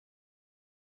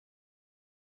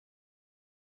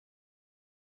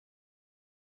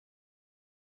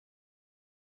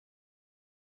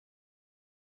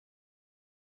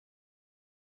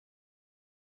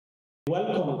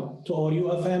Welcome to our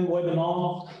UFM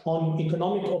webinar on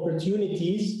economic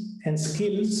opportunities and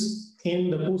skills in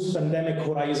the post-pandemic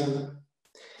horizon.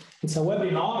 It's a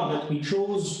webinar that we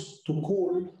chose to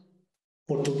call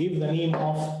or to give the name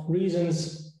of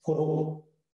Reasons for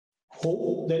Hope.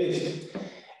 Hope there is.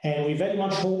 And we very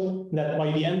much hope that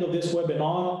by the end of this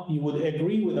webinar, you would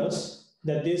agree with us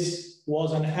that this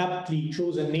was an aptly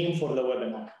chosen name for the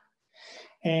webinar.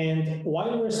 And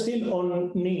while we're still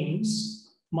on names,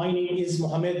 my name is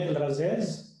Mohamed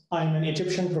El-Razaz. I'm an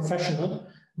Egyptian professional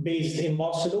based in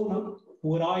Barcelona,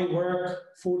 where I work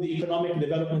for the Economic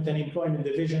Development and Employment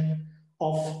Division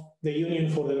of the Union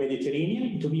for the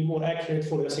Mediterranean, to be more accurate,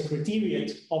 for the Secretariat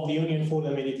of the Union for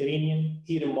the Mediterranean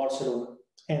here in Barcelona.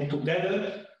 And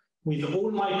together with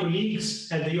all my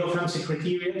colleagues at the UFM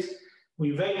Secretariat,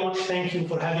 we very much thank you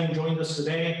for having joined us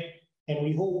today. And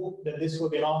we hope that this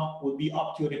webinar will be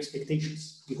up to your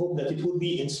expectations. We hope that it will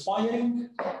be inspiring,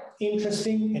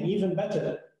 interesting, and even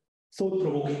better,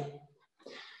 thought-provoking.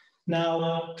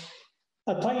 Now,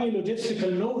 a tiny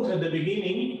logistical note at the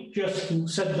beginning, just to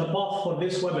set the path for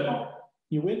this webinar.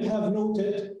 You will have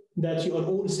noted that you are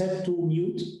all set to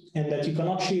mute and that you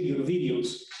cannot share your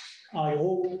videos. I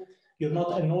hope you're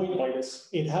not annoyed by this.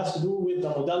 It has to do with the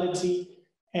modality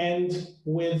and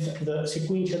with the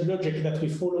sequential logic that we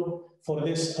follow for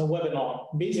this webinar.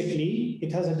 Basically,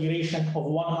 it has a duration of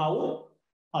 1 hour.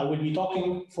 I will be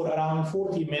talking for around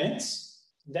 40 minutes.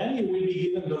 Then you will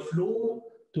be given the floor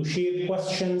to share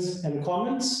questions and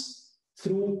comments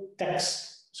through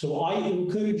text. So I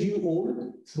encourage you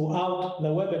all throughout the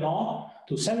webinar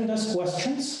to send us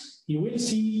questions. You will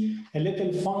see a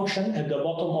little function at the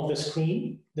bottom of the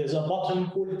screen. There's a button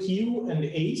called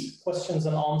Q&As, questions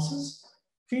and answers.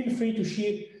 Feel free to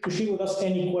share with us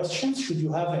any questions, should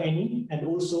you have any, and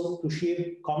also to share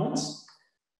comments.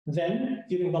 Then,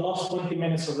 during the last 20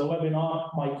 minutes of the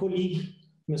webinar, my colleague,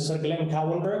 Mr. Glenn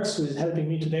Cowenbergs, who is helping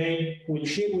me today, will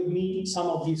share with me some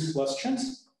of these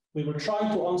questions. We will try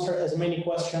to answer as many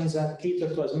questions and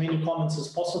cater to as many comments as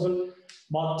possible,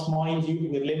 but mind you,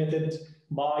 we're limited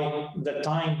by the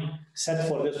time set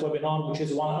for this webinar, which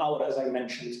is 1 hour, as I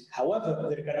mentioned. However,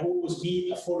 there can always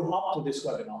be a follow-up to this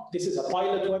webinar. This is a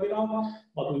pilot webinar,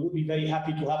 but we would be very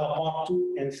happy to have a part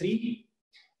 2 and 3.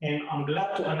 And I'm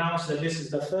glad to announce that this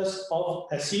is the first of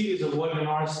a series of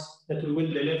webinars that we will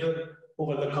deliver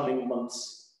over the coming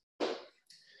months.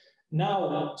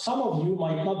 Now, some of you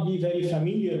might not be very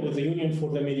familiar with the Union for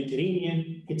the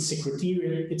Mediterranean, its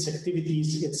secretariat, its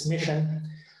activities, its mission.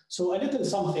 So a little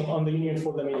something on the Union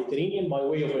for the Mediterranean by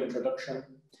way of introduction.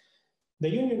 The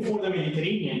Union for the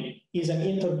Mediterranean is an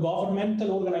intergovernmental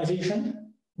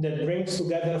organization that brings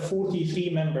together 43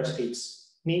 member states,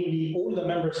 namely all the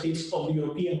member states of the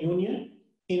European Union,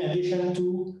 in addition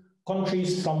to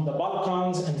countries from the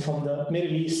Balkans and from the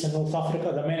Middle East and North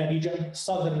Africa, the MENA region,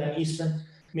 southern and eastern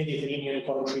Mediterranean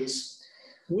countries,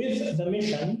 with the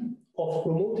mission of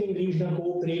promoting regional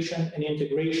cooperation and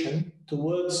integration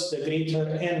towards the greater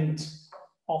end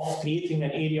of creating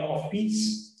an area of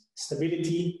peace,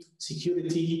 stability,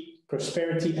 security,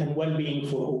 prosperity, and well-being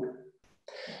for all.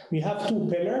 We have 2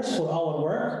 pillars for our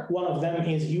work. One of them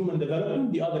is human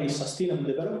development, the other is sustainable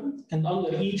development, and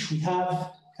under each we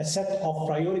have a set of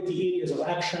priority areas of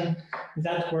action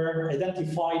that were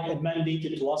identified and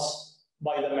mandated to us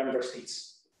by the member states.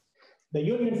 The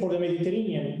Union for the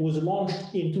Mediterranean was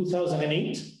launched in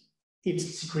 2008,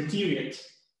 its secretariat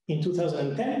in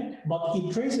 2010, but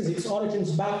it traces its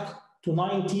origins back to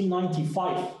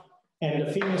 1995 and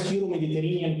the famous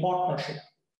Euro-Mediterranean Partnership,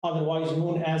 otherwise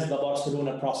known as the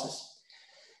Barcelona process.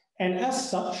 And as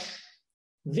such,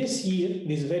 this year,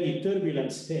 this very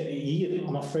turbulent year,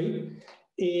 I'm afraid,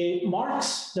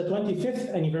 marks the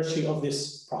 25th anniversary of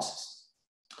this process.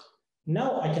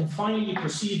 Now I can finally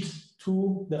proceed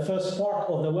to the first part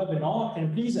of the webinar,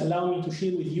 and please allow me to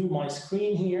share with you my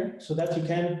screen here so that you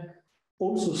can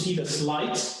also see the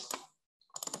slides.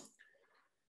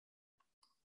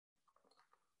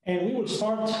 And we will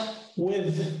start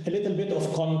with a little bit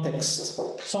of context,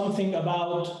 something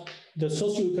about the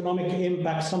socioeconomic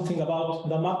impact, something about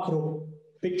the macro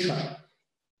picture.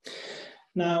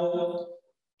 Now,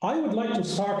 I would like to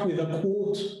start with a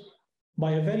quote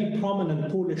by a very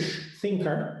prominent Polish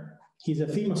thinker. He's a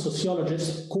famous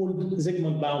sociologist called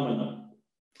Zygmunt Bauman.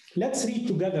 Let's read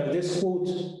together this quote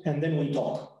and then we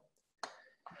talk.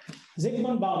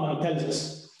 Zygmunt Bauman tells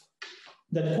us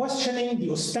that questioning the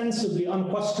ostensibly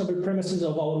unquestionable premises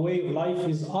of our way of life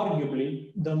is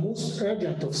arguably the most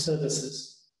urgent of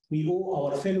services we owe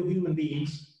our fellow human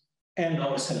beings and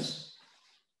ourselves.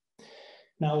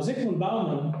 Now, Zygmunt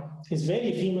Bauman is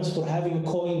very famous for having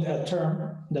coined a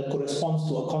term that corresponds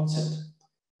to a concept.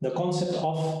 the concept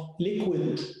of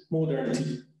liquid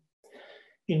modernity,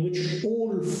 in which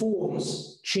all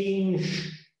forms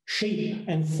change shape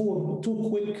and form too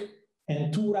quick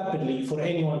and too rapidly for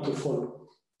anyone to follow.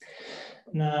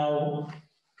 Now,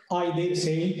 I dare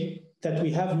say that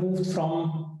we have moved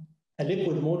from a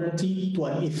liquid modernity to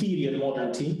an ethereal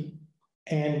modernity,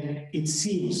 and it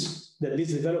seems that this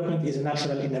development is a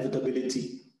natural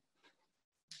inevitability.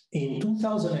 In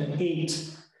 2008,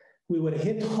 we were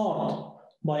hit hard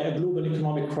by a global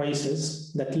economic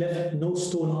crisis that left no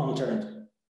stone unturned.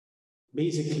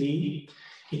 Basically,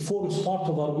 it forms part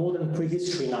of our modern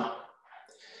prehistory now.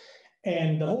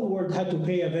 And the whole world had to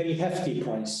pay a very hefty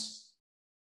price.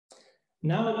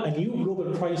 Now, a new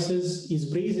global crisis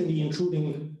is brazenly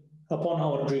intruding upon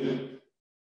our dream.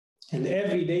 And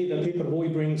every day, the paper boy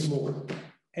brings more.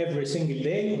 Every single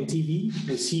day on TV,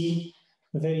 we see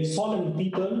very solemn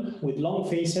people with long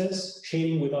faces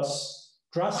sharing with us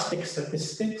drastic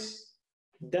statistics,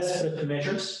 desperate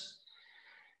measures.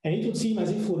 And it would seem as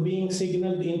if we're being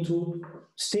signaled into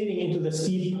staring into the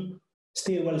steep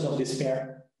stairwells of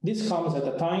despair. This comes at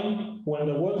a time when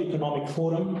the World Economic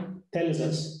Forum tells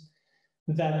us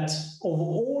that of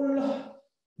all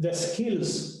the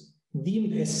skills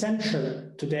deemed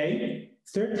essential today,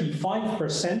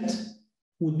 35%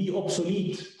 would be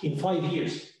obsolete in 5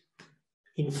 years.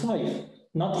 In 5,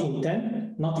 not in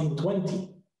 10, not in 20,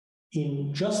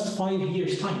 in just 5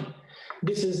 years' time.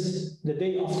 This is the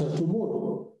day after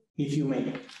tomorrow, if you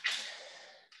may.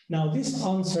 Now, this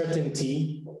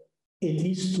uncertainty, it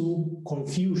leads to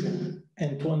confusion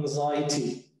and to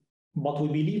anxiety, but we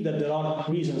believe that there are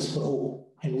reasons for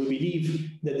hope, and we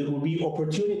believe that there will be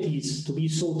opportunities to be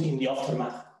sought in the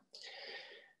aftermath.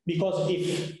 Because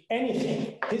if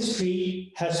anything,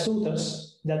 history has taught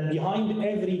us that behind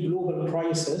every global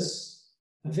crisis,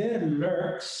 there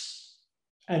lurks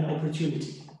an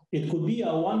opportunity. It could be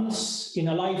a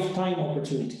once-in-a-lifetime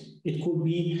opportunity. It could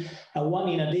be a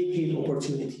one-in-a-decade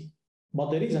opportunity.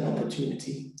 But there is an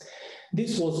opportunity.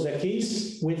 This was the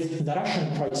case with the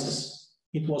Russian crisis.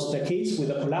 It was the case with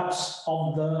the collapse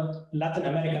of the Latin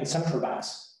American central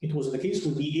banks. It was the case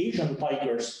with the Asian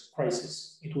tigers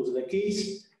crisis. It was the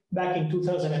case back in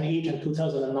 2008 and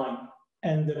 2009.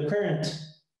 And the current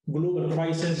global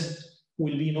crisis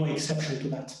will be no exception to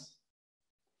that.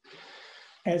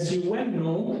 As you well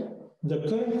know, the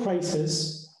current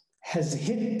crisis has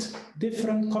hit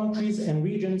different countries and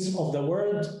regions of the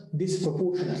world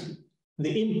disproportionately.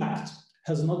 The impact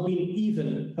has not been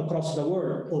even across the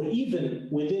world or even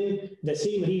within the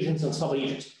same regions and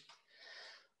sub-regions.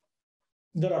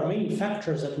 There are many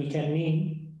factors that we can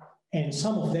name, and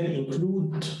some of them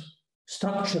include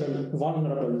structural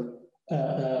vulnerable,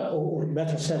 or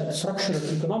better said, structural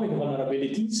economic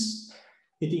vulnerabilities.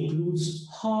 It includes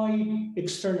high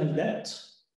external debt,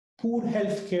 poor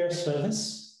healthcare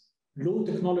service, low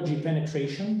technology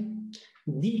penetration,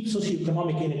 deep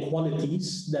socioeconomic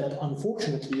inequalities that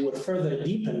unfortunately were further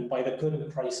deepened by the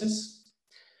current crisis,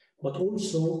 but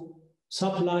also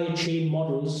supply chain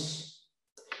models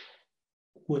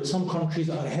where some countries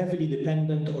are heavily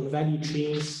dependent on value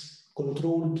chains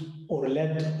controlled or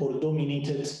led or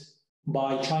dominated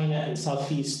by China and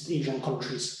Southeast Asian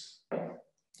countries.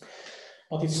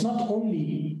 But it's not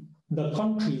only the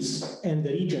countries and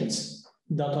the regions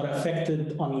that are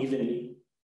affected unevenly.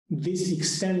 This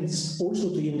extends also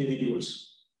to individuals.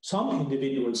 Some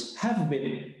individuals have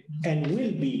been and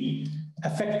will be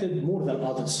affected more than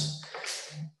others.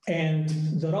 And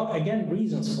there are, again,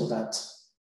 reasons for that.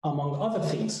 Among other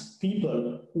things,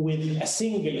 people with a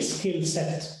single skill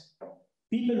set,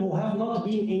 people who have not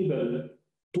been able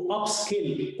to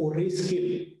upskill or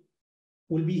reskill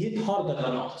will be hit harder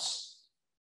than others.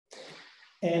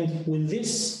 And with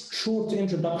this short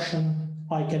introduction,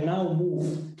 I can now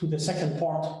move to the second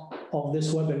part of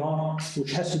this webinar,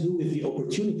 which has to do with the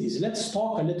opportunities. Let's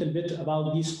talk a little bit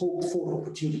about these hoped-for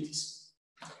opportunities.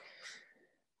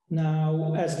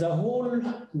 Now, as the whole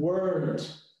world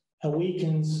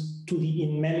awakens to the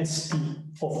immensity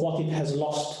of what it has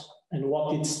lost and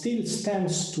what it still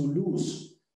stands to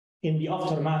lose in the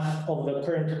aftermath of the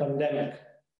current pandemic,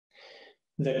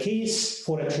 the case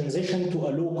for a transition to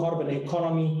a low-carbon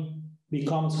economy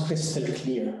becomes crystal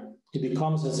clear. It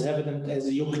becomes as evident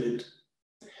as Euclid.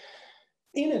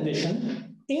 In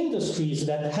addition, industries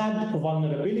that had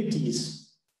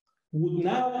vulnerabilities would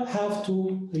now have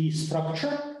to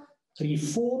restructure,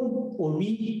 reform, or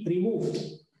be removed.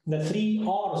 The 3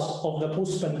 R's of the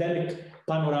post-pandemic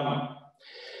panorama.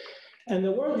 And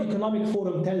the World Economic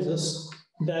Forum tells us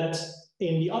that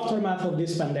in the aftermath of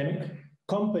this pandemic,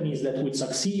 companies that would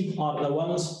succeed are the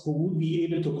ones who would be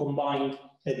able to combine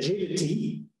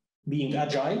agility, being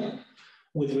agile,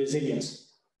 with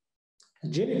resilience.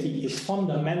 Agility is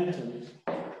fundamental.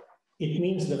 It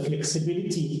means the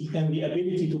flexibility and the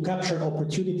ability to capture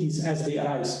opportunities as they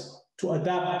arise, to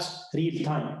adapt real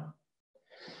time,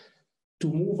 to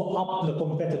move up the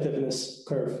competitiveness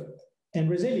curve. And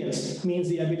resilience means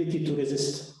the ability to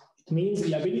resist. It means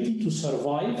the ability to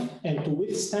survive and to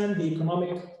withstand the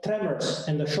economic tremors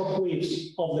and the shock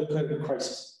waves of the current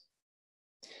crisis.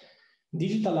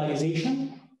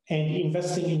 Digitalization and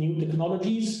investing in new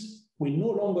technologies will no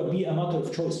longer be a matter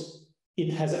of choice.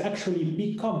 It has actually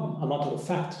become a matter of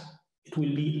fact. It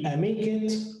will be a make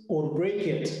it or break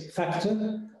it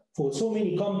factor for so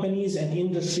many companies and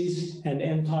industries and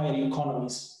entire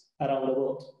economies around the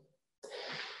world.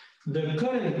 The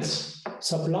current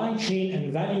supply chain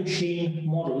and value chain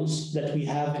models that we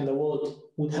have in the world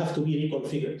would have to be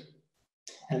reconfigured.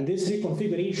 And this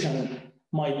reconfiguration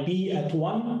might be at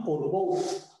one or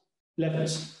both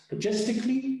levels,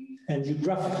 logistically and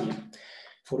geographically,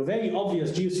 for very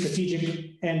obvious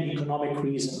geostrategic and economic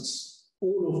reasons.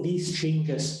 All of these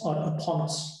changes are upon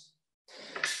us.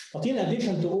 But in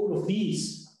addition to all of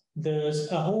these, there's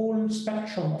a whole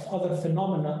spectrum of other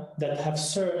phenomena that have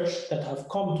surged, that have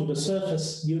come to the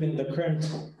surface during the current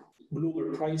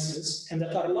global crisis, and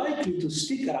that are likely to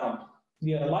stick around.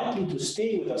 They are likely to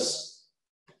stay with us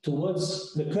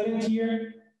towards the current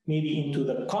year, maybe into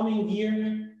the coming year,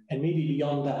 and maybe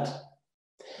beyond that.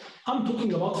 I'm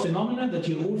talking about phenomena that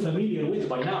you're all familiar with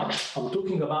by now. I'm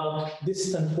talking about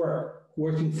distant work,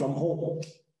 working from home,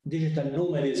 digital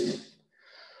nomadism.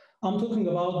 I'm talking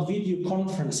about video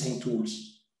conferencing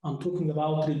tools. I'm talking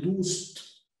about reduced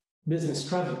business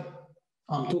travel.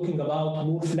 I'm talking about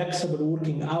more flexible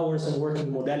working hours and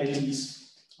working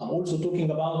modalities. I'm also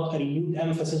talking about a renewed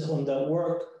emphasis on the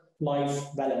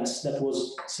work-life balance that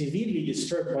was severely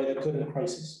disturbed by the current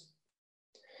crisis.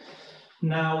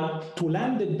 Now, to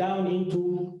land it down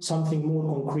into something more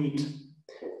concrete,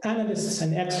 analysts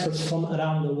and experts from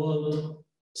around the world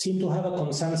seem to have a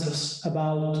consensus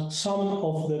about some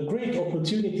of the great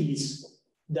opportunities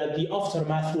that the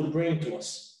aftermath will bring to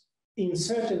us in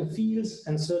certain fields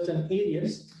and certain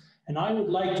areas. And I would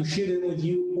like to share them with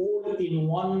you all in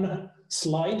one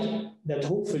slide that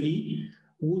hopefully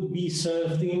would be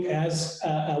serving as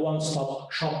a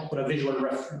one-stop shop or a visual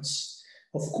reference.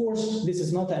 Of course, this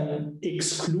is not an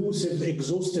exclusive,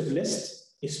 exhaustive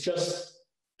list. It's just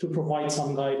to provide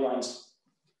some guidelines.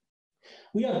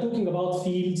 We are talking about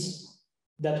fields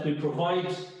that will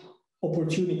provide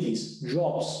opportunities,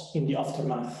 jobs in the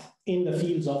aftermath, in the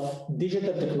fields of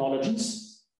digital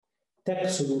technologies, tech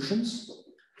solutions,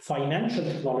 financial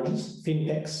technologies,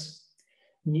 fintechs,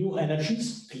 new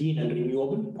energies, clean and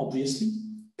renewable, obviously,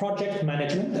 project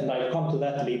management, and I'll come to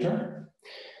that later,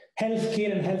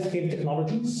 healthcare and healthcare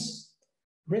technologies,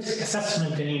 risk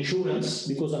assessment and insurance,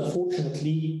 because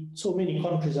unfortunately, so many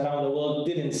countries around the world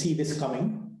didn't see this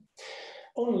coming,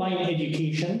 online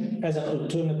education as an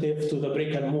alternative to the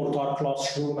brick and mortar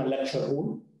classroom and lecture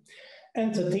hall,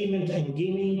 entertainment and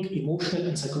gaming, emotional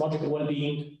and psychological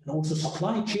well-being, and also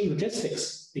supply chain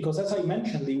logistics, because as I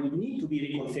mentioned, they would need to be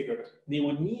reconfigured. They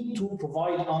would need to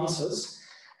provide answers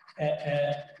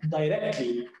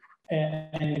directly.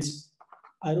 And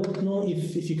I don't know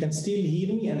if you can still hear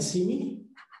me and see me.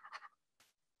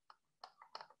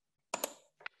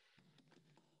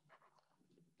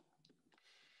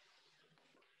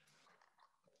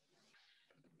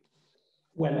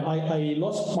 Well, I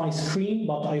lost my screen,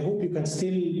 but I hope you can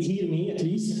still hear me at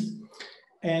least.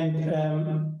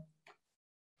 And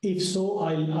if so,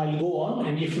 I'll go on.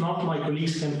 And if not, my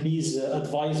colleagues can please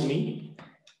advise me.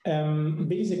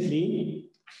 Basically,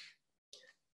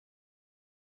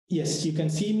 yes, you can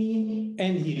see me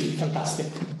and hear me. Fantastic,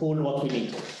 all what we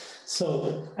need.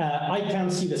 So I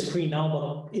can't see the screen now,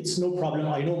 but it's no problem.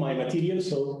 I know my material,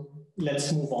 so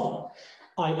let's move on.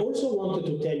 I also wanted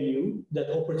to tell you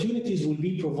that opportunities will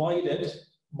be provided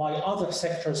by other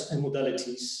sectors and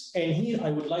modalities. And here I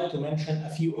would like to mention a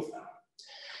few of them.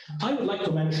 I would like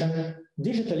to mention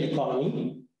digital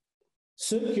economy,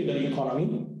 circular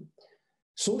economy,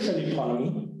 social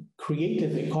economy,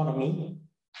 creative economy,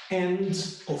 and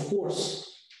of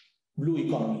course, blue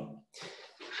economy.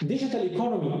 Digital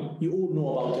economy, you all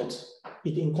know about it.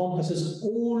 It encompasses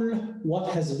all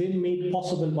what has been made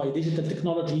possible by digital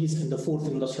technologies in the fourth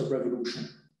industrial revolution.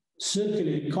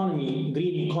 Circular economy,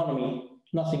 green economy,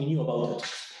 nothing new about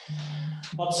it.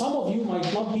 But some of you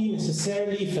might not be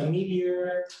necessarily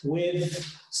familiar with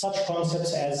such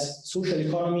concepts as social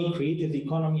economy, creative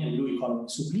economy, and blue economy.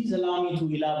 So please allow me to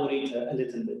elaborate a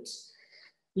little bit.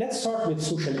 Let's start with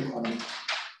social economy.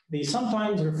 They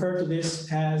sometimes refer to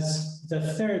this as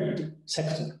the third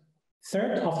sector.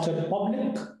 Third after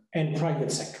public, and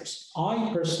private sectors.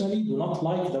 I personally do not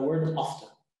like the word after,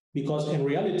 because in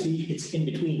reality, it's in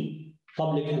between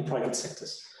public and private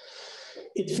sectors.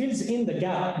 It fills in the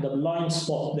gap, the blind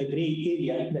spot, the gray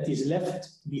area that is left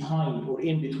behind or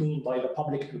in between by the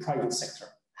public and private sector.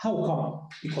 How come?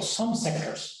 Because some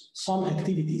sectors, some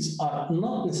activities are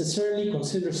not necessarily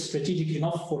considered strategic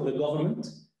enough for the government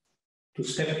to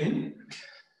step in,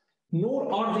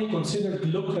 nor are they considered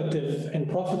lucrative and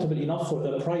profitable enough for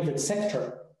the private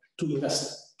sector to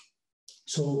invest.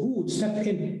 So who would step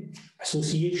in?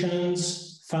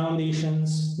 Associations,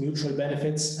 foundations, mutual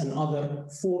benefits, and other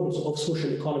forms of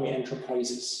social economy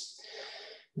enterprises.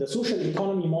 The social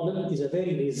economy model is a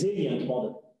very resilient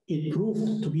model. It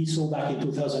proved to be so back in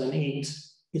 2008.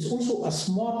 It's also a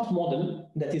smart model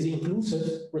that is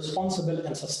inclusive, responsible,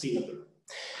 and sustainable,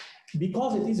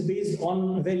 because it is based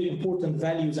on very important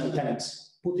values and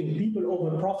tenets, putting people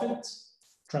over profit,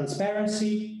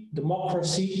 transparency,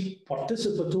 democracy,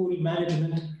 participatory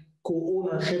management,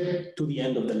 co-ownership to the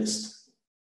end of the list.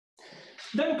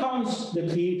 Then comes the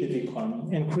creative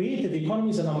economy, and creative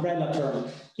economy is an umbrella term.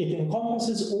 It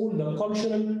encompasses all the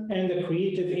cultural and the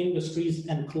creative industries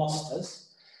and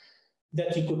clusters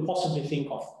that you could possibly think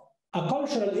of. A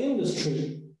cultural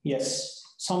industry, yes,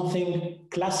 something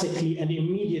classically and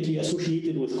immediately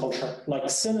associated with culture, like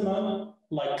cinema,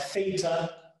 like theater,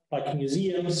 like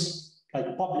museums,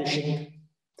 like publishing.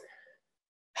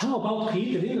 How about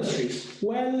creative industries?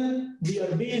 Well, they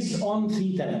are based on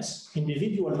three tenets: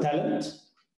 individual talent,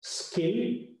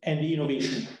 skill, and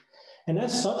innovation. And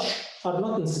as such, are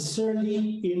not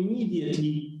necessarily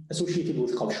immediately associated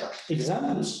with culture.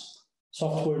 Examples: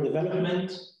 software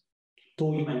development,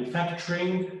 toy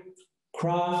manufacturing,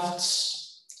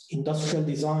 crafts, industrial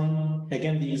design.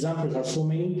 Again, the examples are so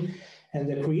many. And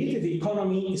the creative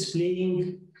economy is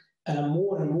playing a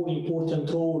more and more important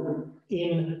role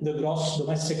in the gross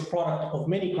domestic product of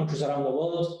many countries around the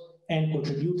world and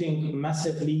contributing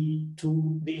massively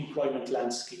to the employment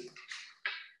landscape.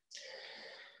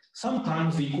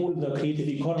 Sometimes they call the creative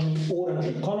economy orange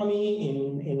economy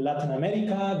in Latin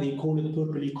America. They call it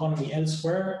purple economy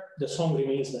elsewhere. The song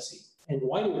remains the same. And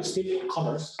while we're still in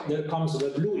colors, there comes the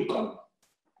blue economy.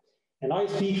 And I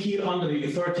speak here under the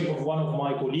authority of one of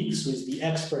my colleagues, who is the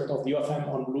expert of the UFM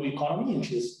on blue economy, and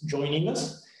she's joining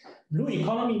us. Blue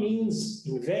economy means,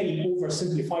 in very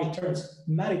oversimplified terms,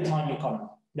 maritime economy.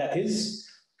 That is,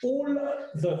 all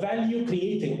the value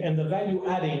creating and the value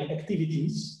adding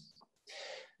activities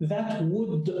that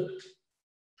would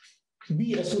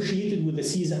be associated with the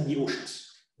seas and the oceans,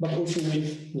 but also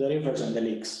with the rivers and the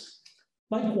lakes.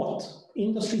 Like what?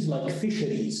 Industries like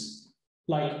fisheries,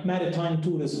 like maritime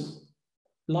tourism,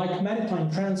 like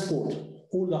maritime transport,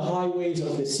 all the highways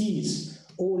of the seas,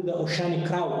 all the oceanic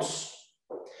routes,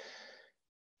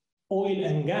 oil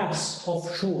and gas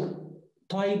offshore,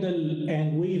 tidal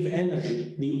and wave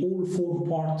energy, they all form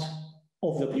part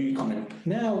of the blue economy.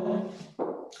 Now,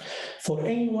 for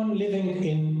anyone living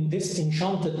in this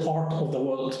enchanted part of the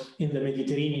world, in the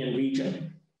Mediterranean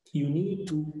region, you need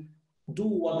to do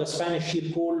what the Spanish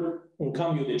here call un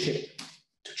cambio de chip,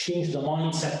 to change the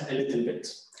mindset a little bit.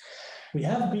 We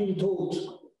have been taught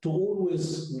to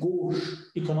always gauge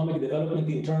economic development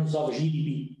in terms of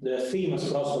GDP, the famous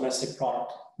gross domestic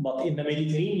product. But in the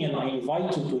Mediterranean, I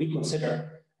invite you to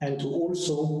reconsider and to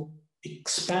also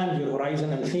expand your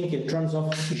horizon and think in terms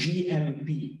of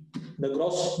GMP, the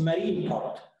gross marine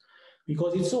product.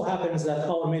 Because it so happens that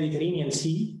our Mediterranean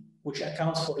Sea, which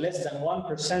accounts for less than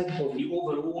 1% of the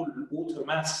overall water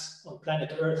mass on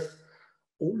planet Earth,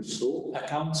 also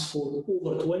accounts for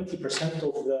over 20%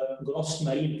 of the gross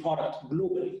marine product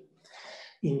globally.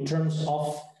 In terms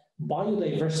of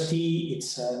biodiversity,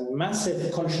 it's a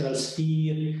massive cultural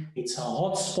sphere, it's a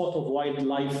hotspot of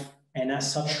wildlife, and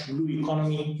as such, blue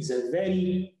economy is a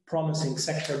very promising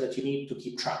sector that you need to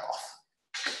keep track of.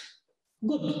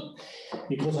 Good,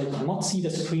 because I cannot see the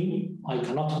screen, I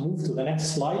cannot move to the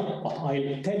next slide, but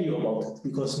I'll tell you about it,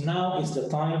 because now is the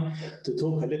time to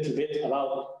talk a little bit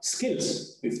about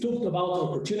skills. We've talked about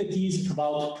opportunities,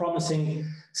 about promising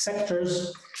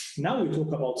sectors. Now we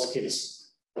talk about skills.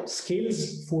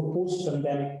 Skills for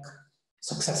post-pandemic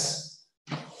success.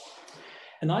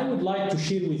 And I would like to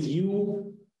share with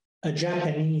you a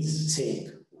Japanese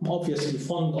saying. I'm obviously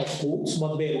fond of quotes,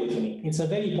 but bear with me. It's a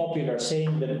very popular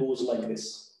saying that goes like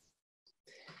this.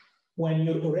 When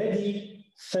you're already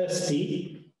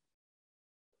thirsty,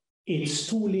 it's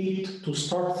too late to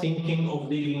start thinking of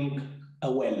digging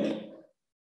a well.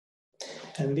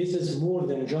 And this is more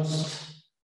than just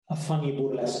a funny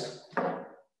burlesque.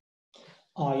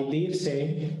 I dare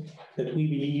say that we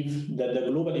believe that the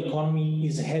global economy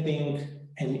is heading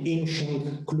and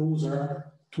inching closer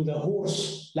to the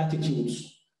horse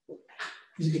latitudes.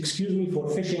 Excuse me for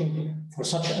fishing for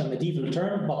such a medieval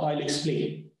term, but I'll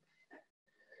explain.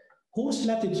 Horse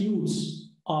latitudes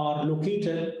are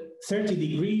located 30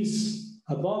 degrees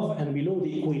above and below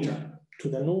the equator, to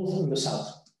the north and the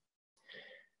south.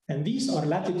 And these are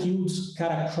latitudes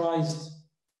characterized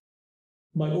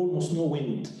by almost no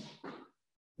wind.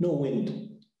 No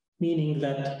wind, meaning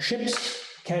that ships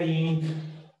carrying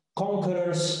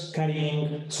conquerors,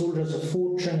 carrying soldiers of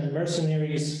fortune and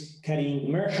mercenaries,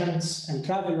 carrying merchants and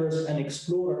travelers and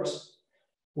explorers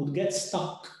would get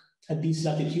stuck at these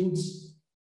latitudes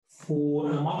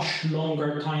for a much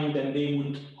longer time than they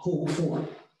would hope for.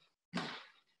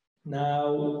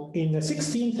 Now, in the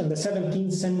 16th and the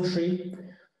 17th century,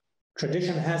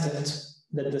 tradition has it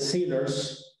that the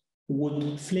sailors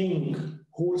would fling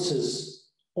horses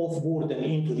off-board and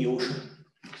into the ocean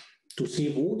to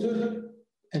save water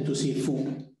and to save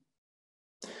food.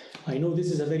 I know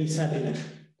this is a very sad image,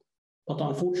 but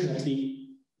unfortunately,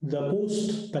 the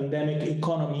post-pandemic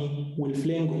economy will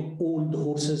fling old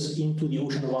horses into the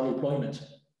ocean of unemployment.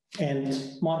 And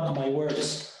mark my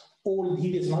words, old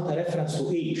here is not a reference to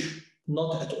age,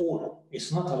 not at all.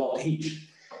 It's not about age,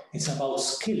 it's about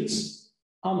skills.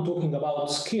 I'm talking about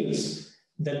skills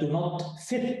that do not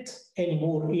fit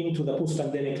anymore into the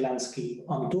post-pandemic landscape.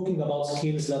 I'm talking about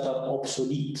skills that are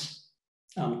obsolete.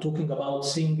 I'm talking about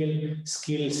single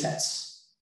skill sets.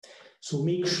 So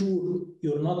make sure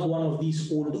you're not one of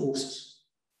these old horses.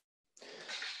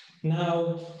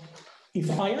 Now,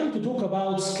 if I am to talk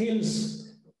about skills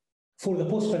for the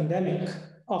post-pandemic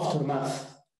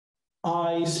aftermath,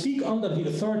 I speak under the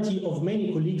authority of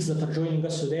many colleagues that are joining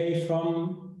us today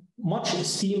from much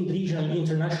esteemed regional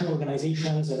international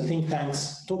organizations and think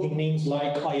tanks, talking names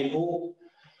like ILO,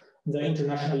 the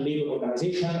International Labour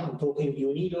Organization, I'm talking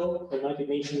UNIDO, the United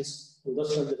Nations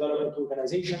Industrial Development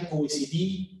Organization,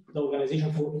 OECD, the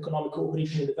Organization for Economic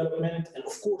Cooperation and Development, and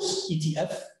of course,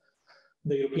 ETF,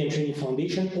 the European Training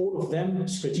Foundation, all of them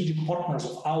strategic partners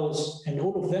of ours, and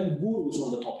all of them gurus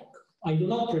on the topic. I do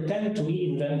not pretend to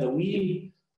reinvent the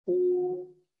wheel or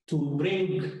to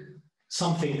bring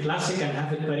something classic and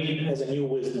have it parade as a new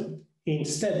wisdom.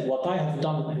 Instead, what I have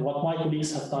done and what my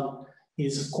colleagues have done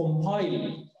is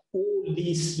compile all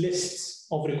these lists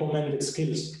of recommended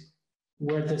skills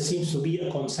where there seems to be a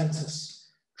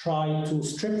consensus. Try to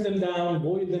strip them down,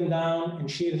 boil them down, and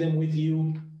share them with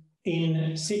you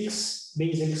in 6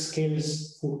 basic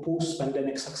skills for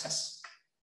post-pandemic success.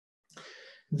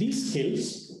 These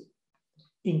skills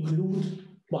include,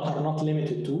 but are not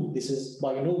limited to, this is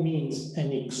by no means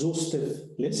an exhaustive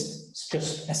list, it's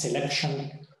just a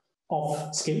selection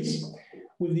of skills.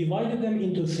 We've divided them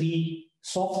into 3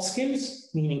 soft skills,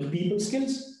 meaning people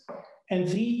skills, and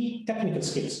 3 technical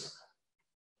skills,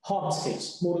 hard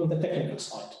skills, more on the technical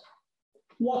side.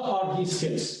 What are these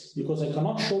skills? Because I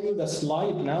cannot show you the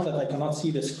slide now that I cannot see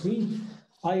the screen.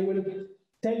 I will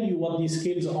tell you what these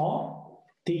skills are,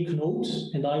 take note,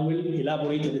 and I will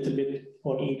elaborate a little bit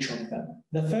on each of them.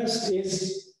 The first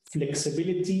is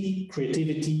flexibility,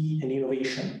 creativity, and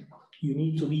innovation. You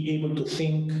need to be able to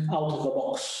think out of the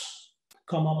box,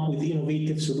 come up with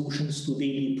innovative solutions to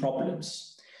daily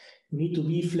problems. You need to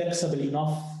be flexible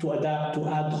enough to adapt to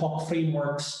ad hoc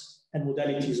frameworks and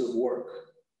modalities of work.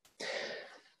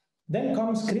 Then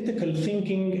comes critical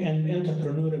thinking and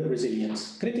entrepreneurial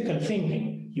resilience. Critical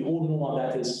thinking, you all know what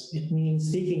that is. It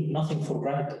means taking nothing for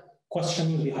granted,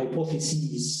 questioning the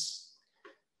hypotheses.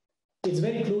 It's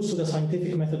very close to the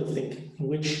scientific method of thinking, in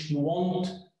which you want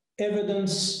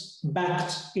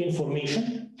evidence-backed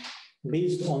information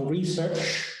based on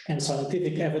research and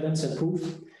scientific evidence and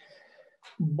proof.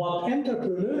 But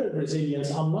entrepreneurial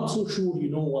resilience, I'm not so sure you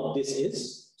know what this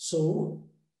is. So,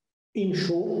 in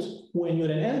short, when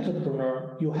you're an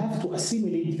entrepreneur, you have to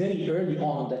assimilate very early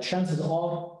on that chances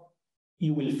are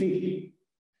you will fail.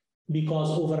 Because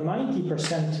over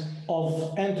 90%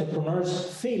 of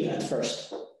entrepreneurs fail at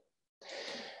first.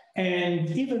 And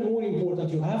even more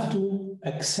important, you have to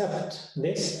accept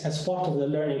this as part of the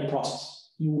learning process.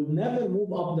 You will never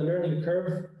move up the learning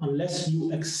curve unless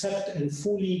you accept and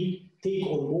fully take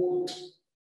on board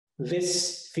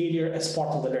this failure as part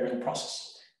of the learning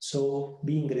process. So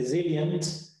being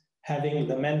resilient, having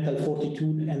the mental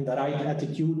fortitude and the right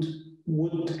attitude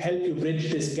would help you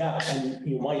bridge this gap, and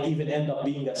you might even end up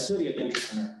being a serial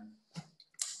entrepreneur.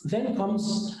 Then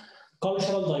comes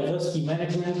cultural diversity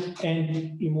management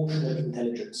and emotional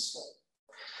intelligence.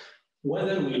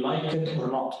 Whether we like it or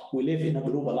not, we live in a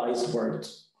globalized world.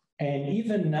 And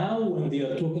even now, when they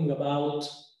are talking about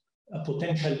a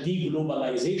potential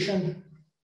deglobalization,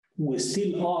 we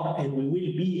still are and we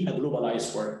will be a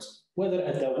globalized world. whether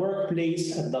at the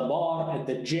workplace, at the bar, at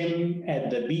the gym, at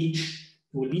the beach,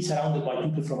 you will be surrounded by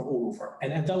people from all over.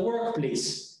 And at the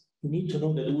workplace, you need to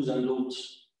know the do's and don'ts.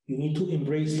 You need to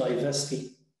embrace diversity.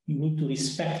 You need to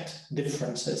respect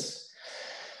differences.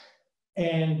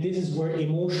 And this is where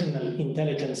emotional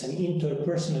intelligence and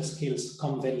interpersonal skills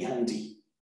come very handy.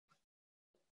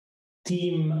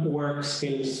 Teamwork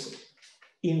skills,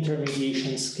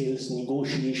 intermediation skills,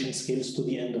 negotiation skills to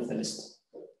the end of the list.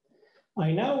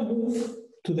 I now move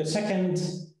to the second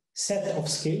set of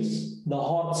skills, the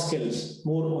hard skills,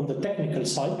 more on the technical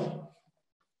side.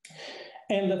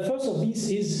 And the first of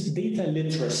these is data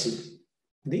literacy.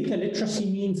 Data literacy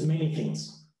means many things.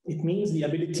 It means the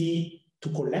ability to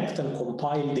collect and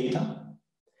compile data,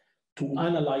 to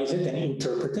analyze it and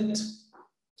interpret it,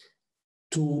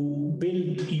 to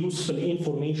build useful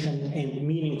information and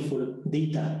meaningful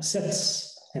data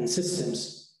sets and systems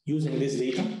using this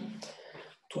data,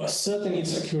 to ascertain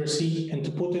its accuracy and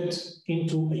to put it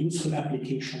into a useful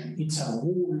application. It's a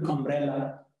whole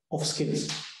umbrella of skills.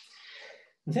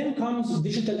 Then comes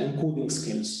digital and coding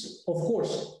skills. Of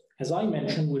course, as I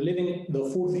mentioned, we're living the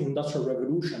fourth industrial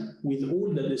revolution with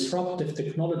all the disruptive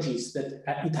technologies that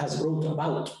it has brought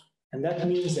about. And that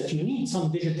means that you need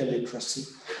some digital literacy.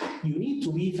 You need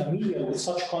to be familiar with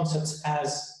such concepts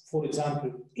as, for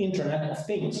example, Internet of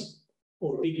Things,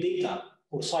 or big data,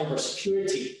 or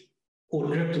cybersecurity, or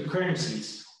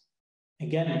cryptocurrencies.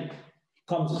 Again, it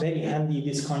comes very handy,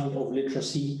 this kind of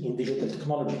literacy in digital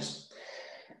technologies.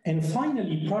 And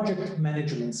finally, project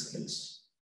management skills.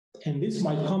 And this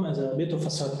might come as a bit of a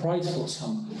surprise for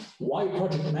some. Why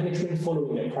project management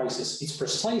following a crisis? It's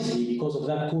precisely because of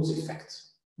that cause effect,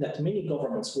 that many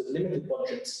governments with limited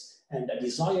budgets and a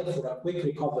desire for a quick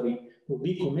recovery will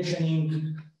be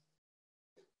commissioning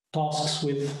tasks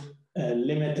with a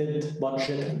limited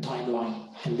budget and timeline.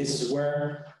 And this is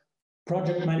where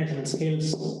project management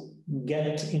skills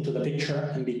get into the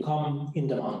picture and become in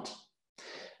demand.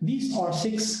 These are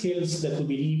 6 skills that we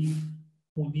believe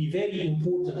will be very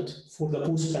important for the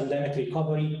post-pandemic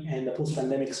recovery and the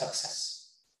post-pandemic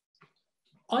success.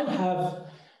 I have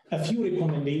a few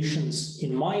recommendations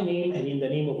in my name and in the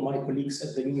name of my colleagues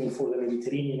at the Union for the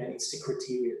Mediterranean and its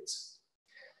Secretariat.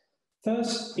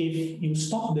 First, if you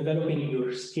stop developing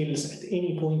your skills at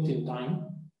any point in time,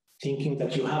 thinking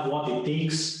that you have what it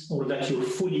takes or that you're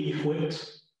fully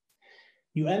equipped,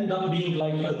 you end up being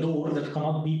like a door that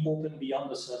cannot be opened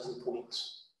beyond a certain point.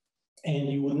 And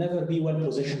you will never be well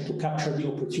positioned to capture the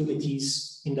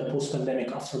opportunities in the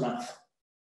post-pandemic aftermath.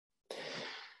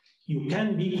 You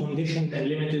can be conditioned and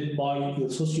limited by your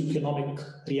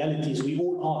socioeconomic realities. We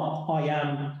all are. I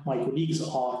am, my colleagues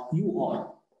are, you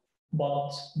are.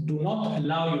 But do not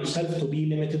allow yourself to be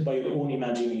limited by your own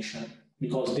imagination,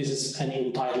 because this is an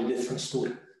entirely different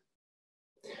story.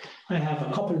 I have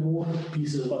a couple more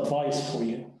pieces of advice for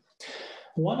you.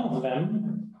 One of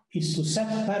them is to set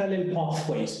parallel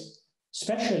pathways,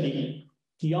 especially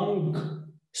young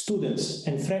students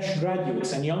and fresh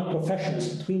graduates and young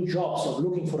professionals between jobs of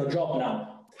looking for a job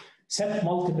now. Set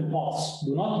multiple paths.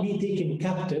 Do not be taken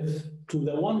captive to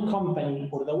the one company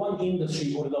or the one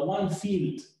industry or the one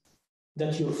field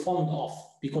that you're fond of,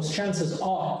 because chances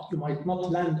are you might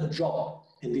not land a job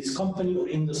in this company or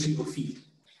industry or field.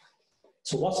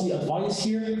 So what's the advice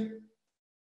here?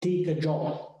 Take a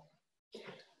job.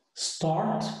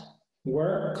 Start,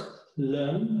 work,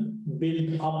 learn,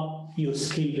 build up your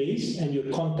skill base and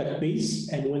your contact base,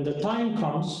 and when the time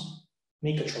comes,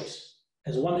 make a choice.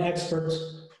 As one expert,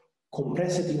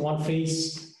 compress it in one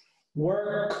phase,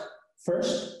 work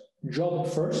first, job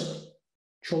first,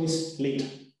 choice later.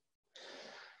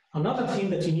 Another thing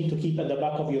that you need to keep at the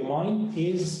back of your mind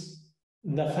is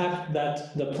the fact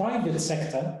that the private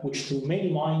sector, which to many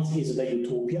minds is the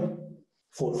utopia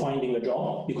for finding a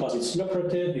job, because it's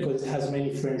lucrative, because it has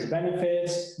many fringe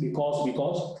benefits, because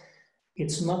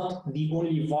it's not the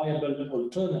only viable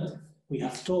alternative. We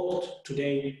have talked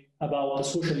today about the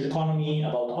social economy,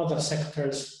 about other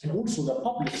sectors, and also the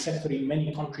public sector in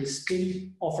many countries still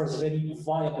offers very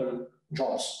viable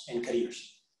jobs and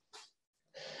careers.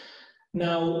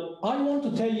 Now, I want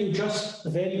to tell you just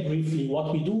very briefly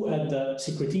what we do at the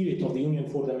Secretariat of the Union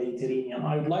for the Mediterranean.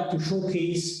 I would like to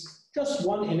showcase just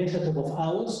one initiative of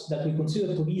ours that we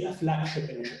consider to be a flagship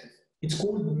initiative. It's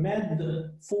called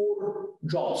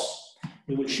Med4Jobs.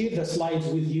 We will share the slides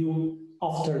with you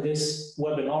after this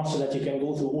webinar so that you can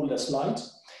go through all the slides.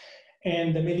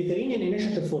 And the Mediterranean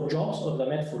Initiative for Jobs, or the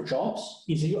Med4Jobs,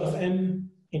 is a UFM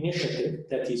initiative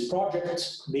that is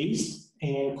project-based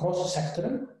and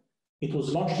cross-sectoral. It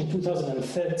was launched in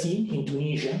 2013 in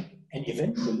Tunisia, and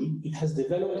eventually it has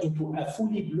developed into a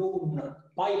fully blown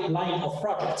pipeline of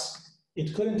projects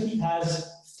It currently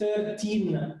has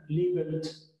 13 labeled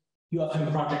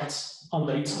UFM projects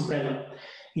under its umbrella.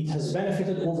 It has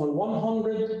benefited over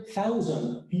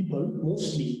 100,000 people,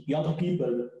 mostly young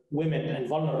people, women, and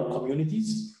vulnerable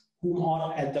communities, whom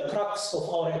are at the crux of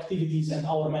our activities and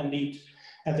our mandate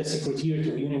at the Secretariat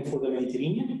of the Union for the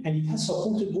Mediterranean. And it has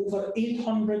supported over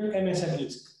 800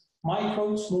 MSMEs,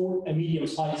 micro, small, and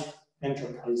medium-sized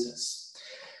enterprises.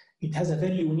 It has a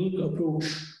very unique approach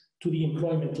to the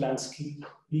employment landscape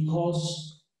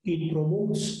because it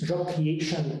promotes job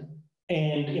creation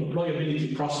and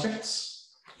employability prospects.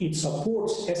 It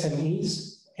supports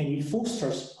SMEs and it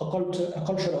fosters a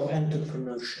culture of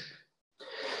entrepreneurship.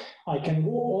 I can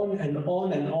go on and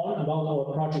on and on about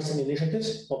our projects and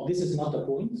initiatives, but this is not the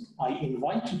point. I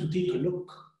invite you to take a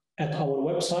look at our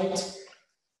website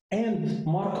and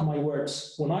mark my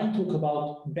words. When I talk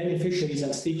about beneficiaries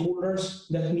and stakeholders,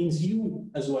 that means you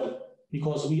as well,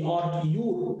 because we are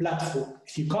your platform.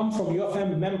 If you come from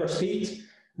UFM member state,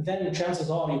 then chances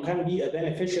are you can be a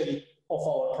beneficiary of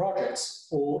our projects,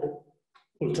 or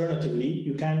alternatively,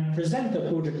 you can present a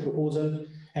project proposal,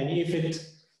 and if it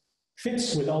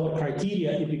fits with our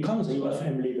criteria, it becomes a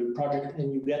UFM labeled project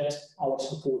and you get our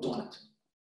support on it.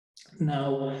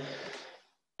 Now,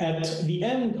 at the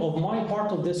end of my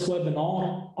part of this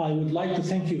webinar, I would like to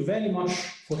thank you very much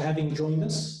for having joined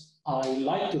us. I'd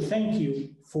like to thank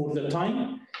you for the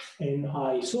time, and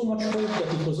I so much hope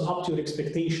that it was up to your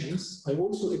expectations. I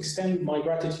also extend my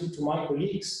gratitude to my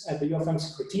colleagues at the UFM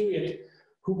Secretariat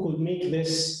who could make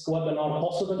this webinar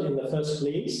possible in the first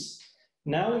place.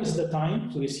 Now is the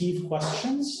time to receive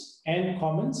questions and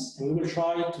comments, and we will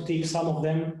try to take some of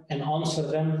them and answer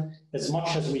them as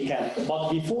much as we can. But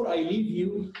before I leave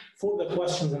you for the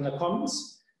questions and the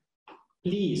comments,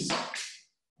 please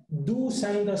do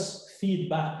send us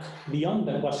feedback beyond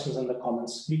the questions and the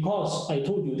comments, because I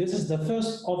told you this is the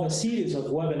first of a series of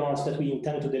webinars that we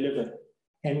intend to deliver,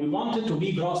 and we want it to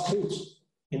be grassroots.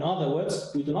 In other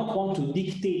words, we do not want to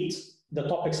dictate the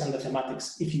topics and the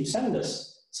thematics. If you send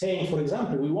us saying, for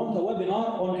example, we want a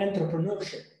webinar on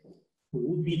entrepreneurship, we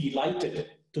would be delighted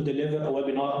to deliver a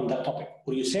webinar on that topic.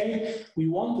 Or you say, we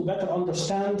want to better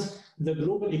understand the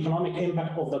global economic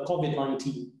impact of the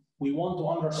COVID-19. We want to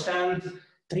understand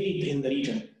trade in the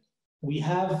region. We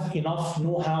have enough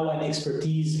know-how and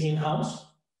expertise in-house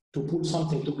to put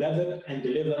something together and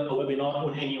deliver a webinar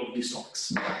on any of these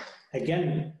topics.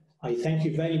 Again, I thank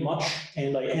you very much,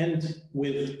 and I end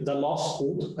with the last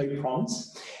quote, I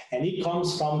promise. And it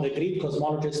comes from the great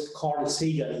cosmologist Carl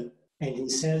Sagan, and he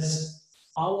says,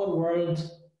 our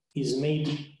world is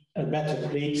made a better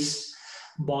place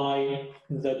by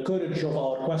the courage of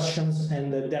our questions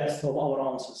and the depth of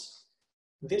our answers.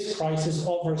 This crisis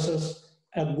offers us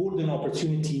a golden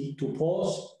opportunity to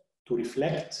pause, to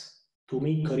reflect, to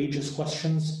make courageous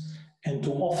questions, and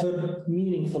to offer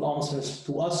meaningful answers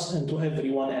to us and to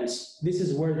everyone else. This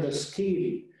is where the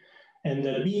scale and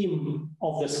the beam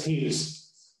of the scales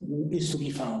is to be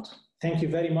found. Thank you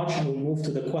very much, and we'll move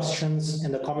to the questions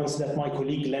and the comments that my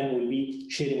colleague Len will be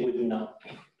sharing with you now.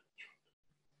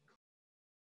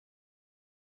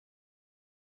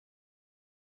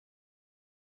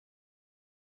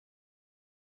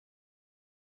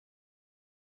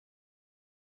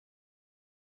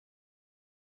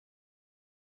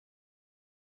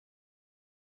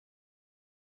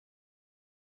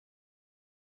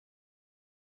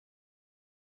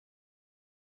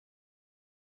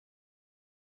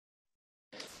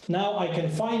 Now I can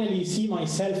finally see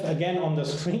myself again on the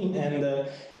screen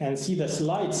and see the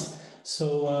slides.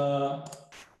 So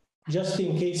just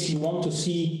in case you want to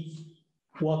see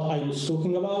what I was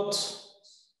talking about,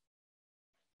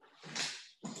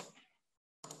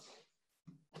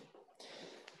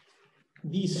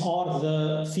 these are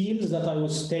the fields that I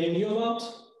was telling you about.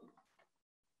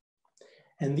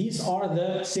 And these are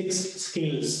the 6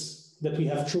 skills that we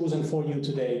have chosen for you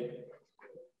today.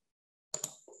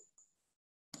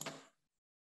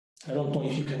 I don't know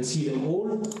if you can see them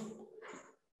all.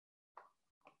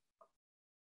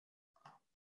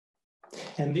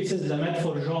 And this is the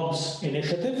Med4Jobs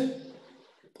initiative.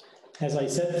 As I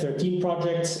said, 13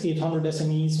 projects, 800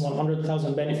 SMEs,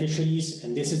 100,000 beneficiaries,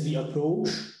 and this is the approach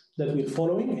that we're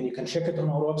following, and you can check it on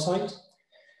our website.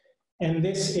 And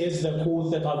this is the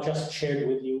quote that I've just shared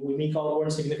with you. We make our work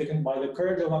significant by the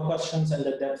courage of our questions and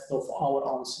the depth of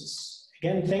our answers.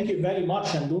 Again, thank you very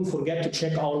much, and don't forget to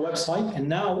check our website. And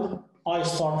now I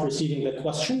start receiving the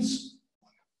questions.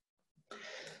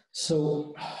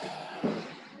 So,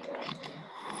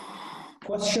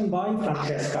 question by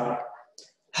Francesca.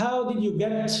 How did you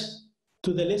get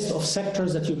to the list of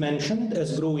sectors that you mentioned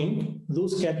as growing,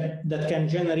 those that can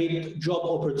generate job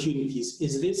opportunities.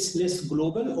 Is this list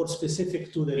global or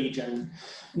specific to the region?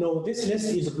 No, this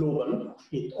list is global.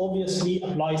 It obviously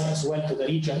applies as well to the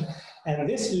region. And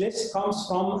this list comes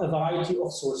from a variety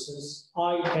of sources.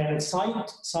 I can cite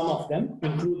some of them,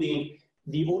 including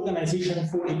the Organization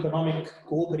for Economic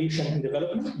Cooperation and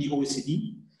Development, the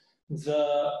OECD,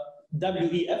 the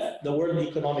WEF, the World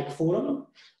Economic Forum,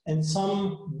 and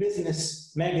some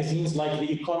business magazines like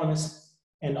The Economist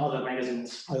and other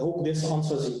magazines. I hope this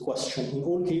answers your question. In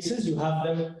all cases, you have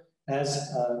them as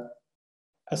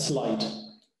a slide.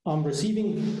 I'm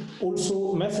receiving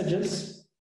also messages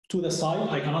to the side.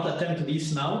 I cannot attend to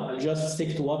these now. I'll just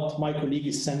stick to what my colleague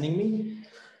is sending me.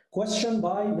 Question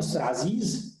by Mr.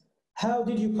 Aziz. How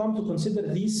did you come to consider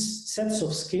these sets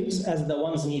of skills as the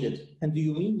ones needed? And do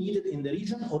you mean needed in the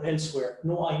region or elsewhere?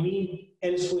 No, I mean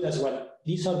elsewhere as well.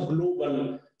 These are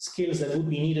global skills that would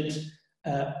be needed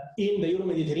in the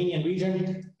Euro-Mediterranean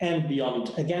region and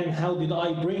beyond. Again, how did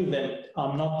I bring them?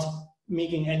 I'm not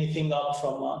making anything up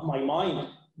from my mind.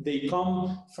 They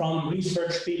come from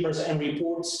research papers and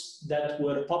reports that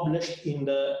were published in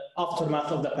the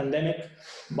aftermath of the pandemic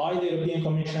by the European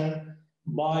Commission,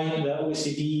 by the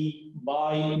OECD,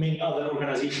 by many other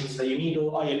organizations, the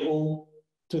UNIDO, ILO,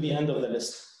 to the end of the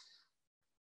list.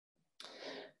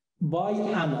 By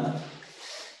Anna,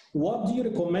 what do you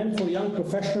recommend for young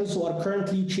professionals who are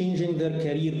currently changing their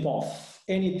career path?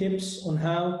 Any tips on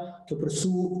how to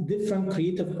pursue different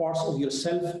creative parts of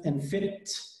yourself and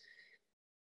fit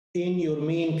in your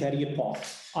main career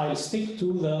path? I'll stick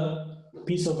to the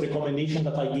piece of recommendation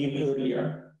that I gave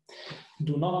earlier.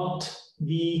 Do not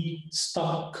be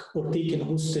stuck or taken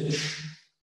hostage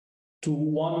to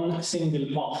one single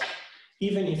path.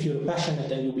 Even if you're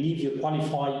passionate and you believe you're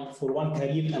qualified for one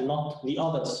career and not the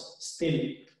others, still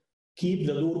keep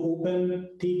the door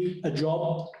open, take a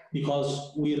job,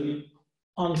 because we're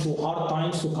onto hard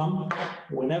times to come.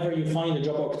 Whenever you find a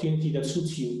job opportunity that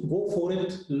suits you, go for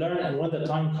it, learn, and when the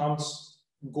time comes,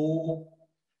 go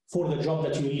for the job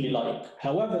that you really like.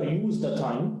 However, use the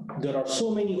time. There are so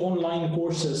many online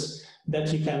courses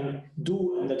that you can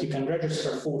do and that you can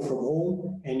register for from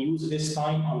home, and use this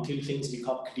time until things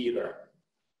become clearer.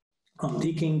 I'm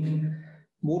taking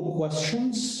more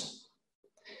questions.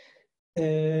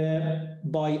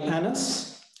 By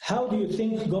Anas, how do you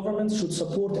think governments should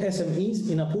support SMEs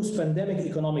in a post-pandemic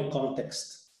economic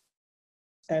context,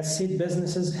 as said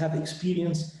businesses have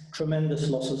experienced tremendous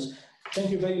losses?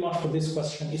 Thank you very much for this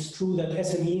question. It's true that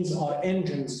SMEs are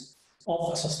engines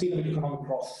of sustainable economic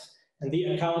growth, and they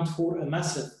account for a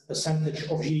massive percentage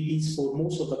of GDPs for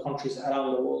most of the countries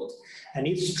around the world. And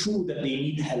it's true that they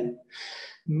need help.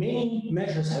 Many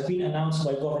measures have been announced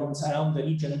by governments around the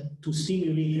region to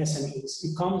stimulate SMEs.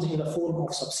 It comes in the form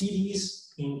of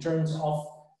subsidies, in terms of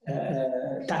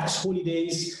tax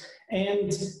holidays.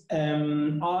 And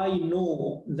I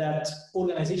know that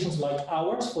organizations like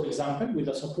ours, for example, with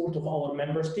the support of our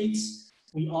member states,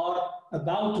 we are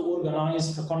about to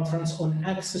organize a conference on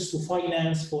access to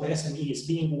finance for SMEs,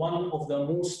 being one of the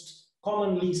most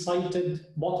commonly cited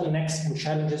bottlenecks and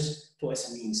challenges to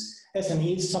SMEs.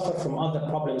 SMEs suffer from other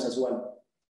problems as well.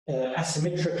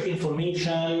 Asymmetric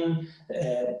information,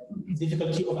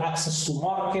 difficulty of access to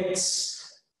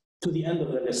markets, to the end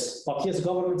of the list. But yes,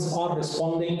 governments are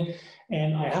responding,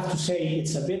 and I have to say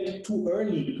it's a bit too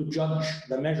early to judge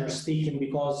the measures taken,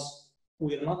 because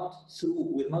we're not through,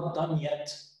 we're not done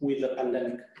yet with the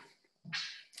pandemic.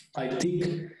 I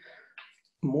take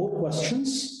more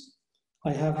questions.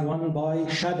 I have one by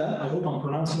Shada. I hope I'm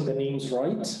pronouncing the names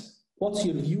right. What's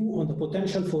your view on the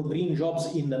potential for green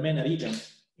jobs in the MENA region?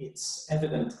 It's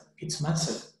evident, it's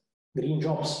massive. Green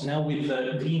jobs. Now with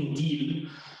the Green Deal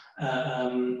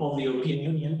of the European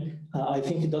Union, I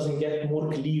think it doesn't get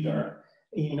more clearer.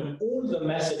 In all the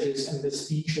messages and the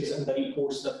speeches and the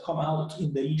reports that come out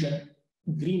in the region,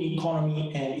 green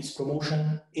economy and its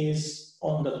promotion is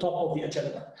on the top of the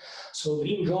agenda. So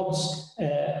green jobs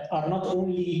are not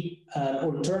only an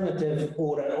alternative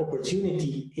or an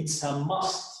opportunity, it's a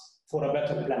must for a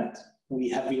better planet. We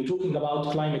have been talking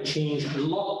about climate change a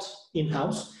lot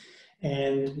in-house,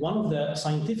 and one of the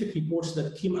scientific reports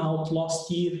that came out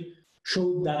last year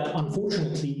showed that,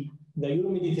 unfortunately, the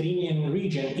Euro-Mediterranean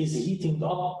region is heating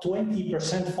up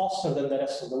 20% faster than the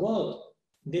rest of the world.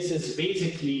 This is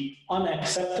basically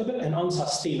unacceptable and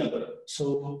unsustainable.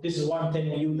 So this is why I'm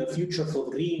telling you the future for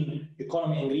green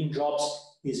economy and green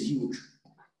jobs is huge.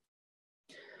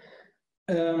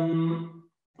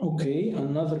 Okay,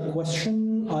 another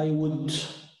question. I would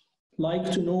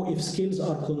like to know if skills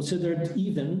are considered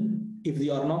even if they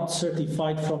are not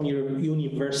certified from your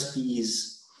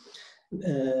universities.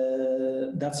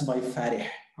 That's by Farih,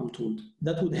 I'm told.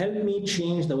 That would help me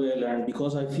change the way I learn,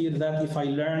 because I fear that if I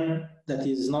learn that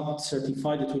is not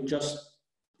certified, it will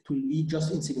be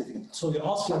just insignificant. So you're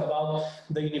asking about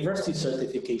the university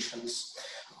certifications.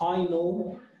 I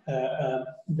know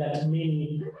that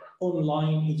many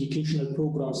online educational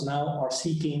programs now are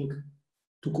seeking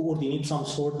to coordinate some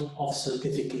sort of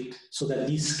certificate so that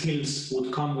these skills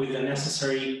would come with the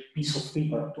necessary piece of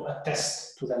paper to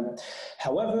attest to them.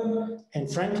 However,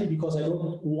 and frankly, because I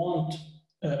don't want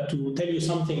to tell you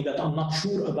something that I'm not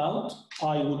sure about,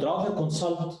 I would rather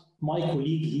consult my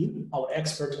colleague here, our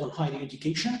expert on higher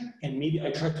education, and maybe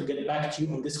I try to get back to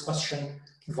you on this question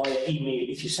via email.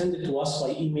 If you send it to us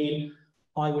by email,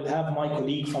 I will have my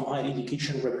colleague from higher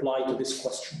education reply to this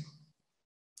question.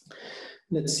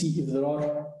 Let's see if there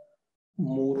are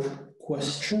more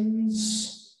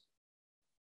questions.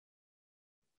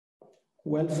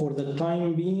 Well, for the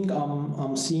time being,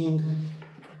 I'm seeing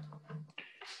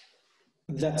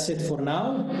that's it for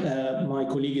now. My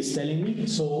colleague is telling me.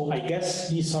 So I guess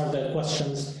these are the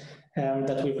questions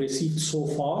that we've received so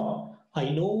far. I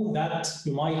know that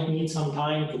you might need some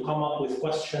time to come up with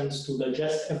questions to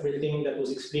digest everything that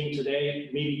was explained today,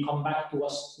 maybe come back to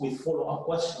us with follow-up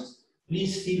questions.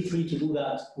 Please feel free to do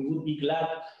that. We would be glad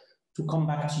to come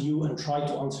back to you and try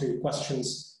to answer your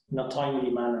questions in a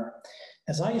timely manner.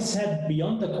 As I said,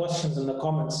 beyond the questions and the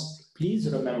comments, please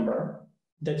remember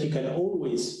that you can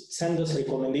always send us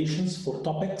recommendations for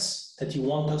topics that you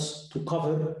want us to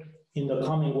cover in the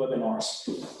coming webinars.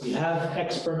 We have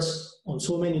experts on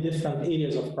so many different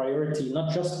areas of priority,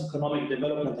 not just economic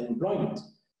development and employment.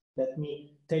 Let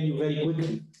me tell you very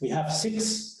quickly. We have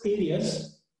 6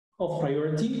 areas of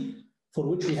priority for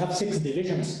which we have 6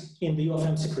 divisions in the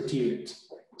UFM Secretariat.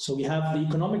 So we have the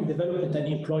Economic Development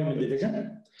and Employment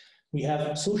Division. We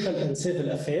have Social and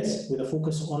Civil Affairs with a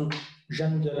focus on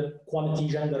gender equality,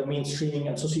 gender mainstreaming,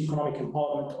 and socioeconomic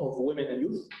empowerment of women and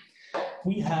youth.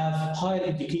 We have Higher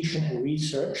Education and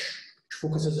Research, which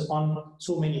focuses on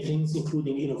so many things,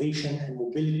 including innovation and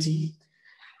mobility.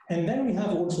 And then we have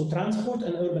also Transport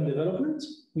and Urban Development.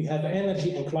 We have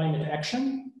Energy and Climate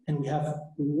Action, and we have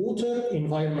Water,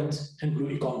 Environment, and Blue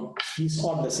Economy. These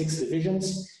are the 6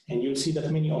 divisions, and you'll see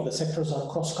that many of the sectors are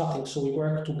cross-cutting, so we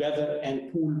work together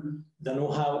and pool the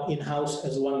know-how in-house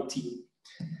as one team.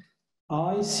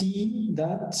 I see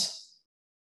that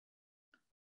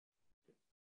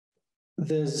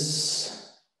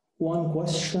there's one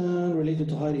question related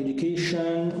to higher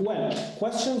education. Well,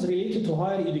 questions related to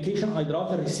higher education, I'd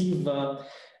rather receive by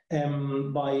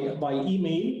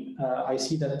email. I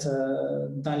see that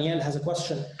Danielle has a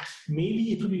question.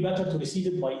 Maybe it would be better to receive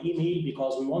it by email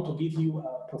because we want to give you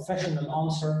a professional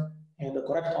answer and the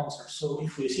correct answer. So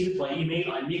if we receive it by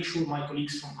email, I'll make sure my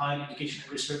colleagues from higher education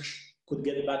and research could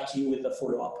get back to you with the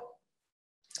follow-up.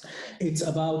 It's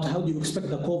about how do you expect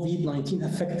the COVID-19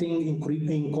 affecting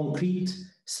in concrete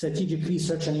strategic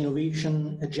research and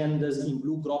innovation agendas in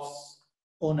blue growth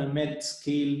on a med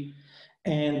scale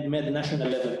and med national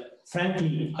level.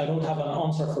 Frankly, I don't have an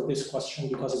answer for this question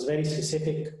because it's very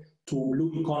specific to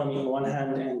blue economy on one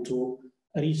hand and to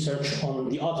research on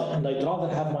the other. And I'd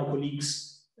rather have my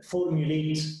colleagues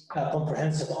formulate a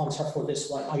comprehensive answer for this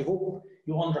one. I hope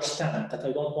you understand that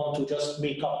I don't want to just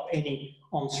make up any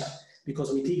answer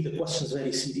because we take the questions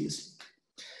very seriously.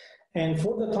 And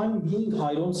for the time being,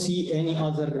 I don't see any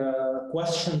other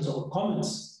questions or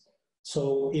comments.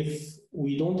 So if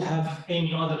we don't have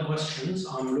any other questions,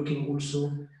 I'm looking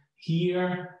also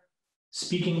here,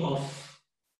 speaking of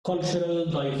cultural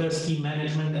diversity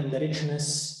management and the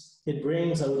richness it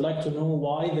brings, I would like to know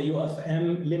why the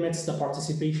UFM limits the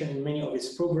participation in many of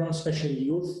its programs, especially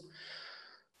youth,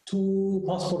 to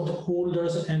passport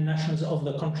holders and nationals of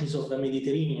the countries of the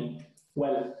Mediterranean.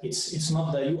 Well, it's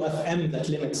not the UFM that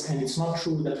limits, and it's not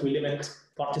true that we limit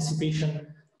participation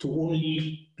to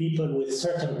only people with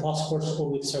certain passports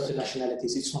or with certain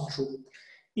nationalities. It's not true.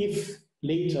 If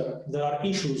later there are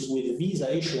issues with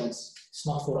visa issuance, it's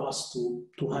not for us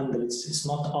to handle. It's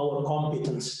not our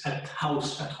competence at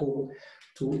house, at home,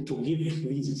 to give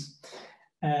visas.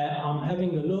 I'm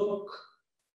having a look.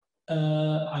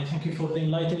 I thank you for the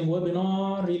enlightening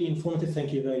webinar, really informative,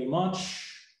 thank you very much.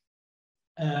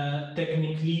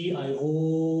 Technically, I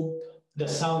hope the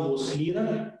sound was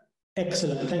clearer.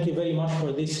 Excellent, thank you very much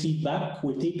for this feedback.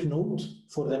 We'll take note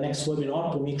for the next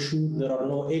webinar to make sure there are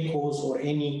no echoes or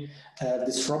any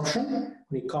disruption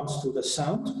when it comes to the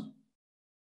sound.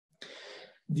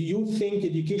 Do you think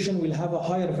education will have a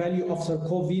higher value after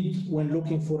COVID when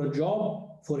looking for a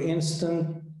job? For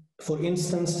instance,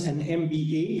 an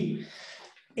MBA,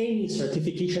 any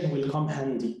certification will come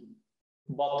handy,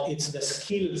 but it's the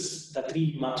skills that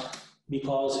really matter.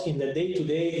 because in the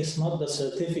day-to-day, it's not the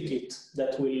certificate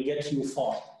that will get you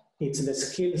far. It's the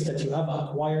skills that you have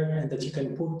acquired and that you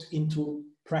can put into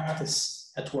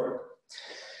practice at work.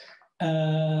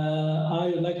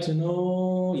 I would like to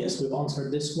know, yes, we've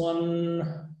answered this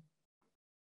one.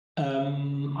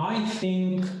 I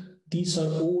think these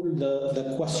are all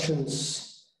the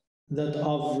questions that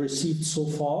I've received so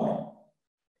far.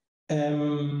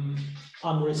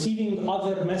 I'm receiving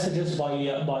other messages by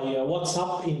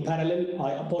WhatsApp in parallel.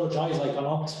 I apologize, I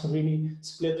cannot really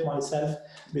split myself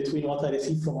between what I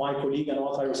receive from my colleague and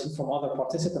what I receive from other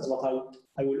participants, but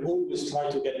I will always try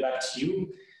to get back to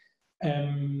you.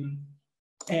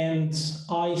 And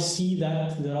I see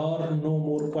that there are no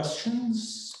more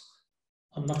questions.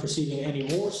 I'm not receiving any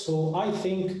more, so I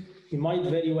think we might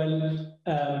very well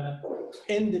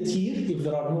end it here if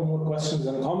there are no more questions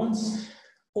and comments.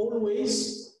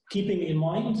 Always keeping in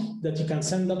mind that you can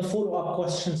send up follow-up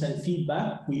questions and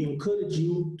feedback. We encourage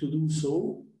you to do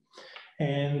so.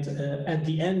 And at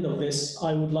the end of this,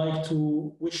 I would like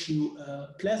to wish you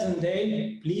a pleasant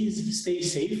day. Please stay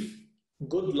safe.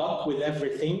 Good luck with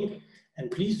everything. And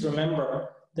please remember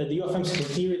that the UFM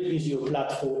Secretariat is your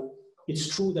platform.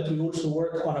 It's true that we also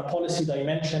work on a policy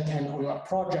dimension and on a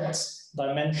projects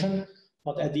dimension,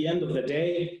 but at the end of the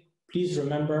day, please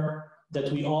remember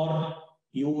that we are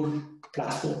your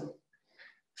platform.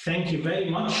 Thank you very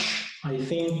much. I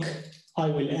think I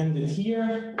will end it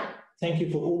here. Thank you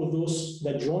for all of those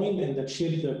that joined and that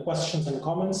shared their questions and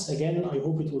comments. Again, I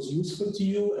hope it was useful to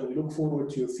you, and we look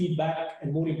forward to your feedback.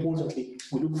 And more importantly,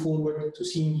 we look forward to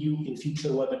seeing you in future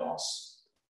webinars.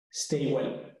 Stay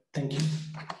well. Thank you.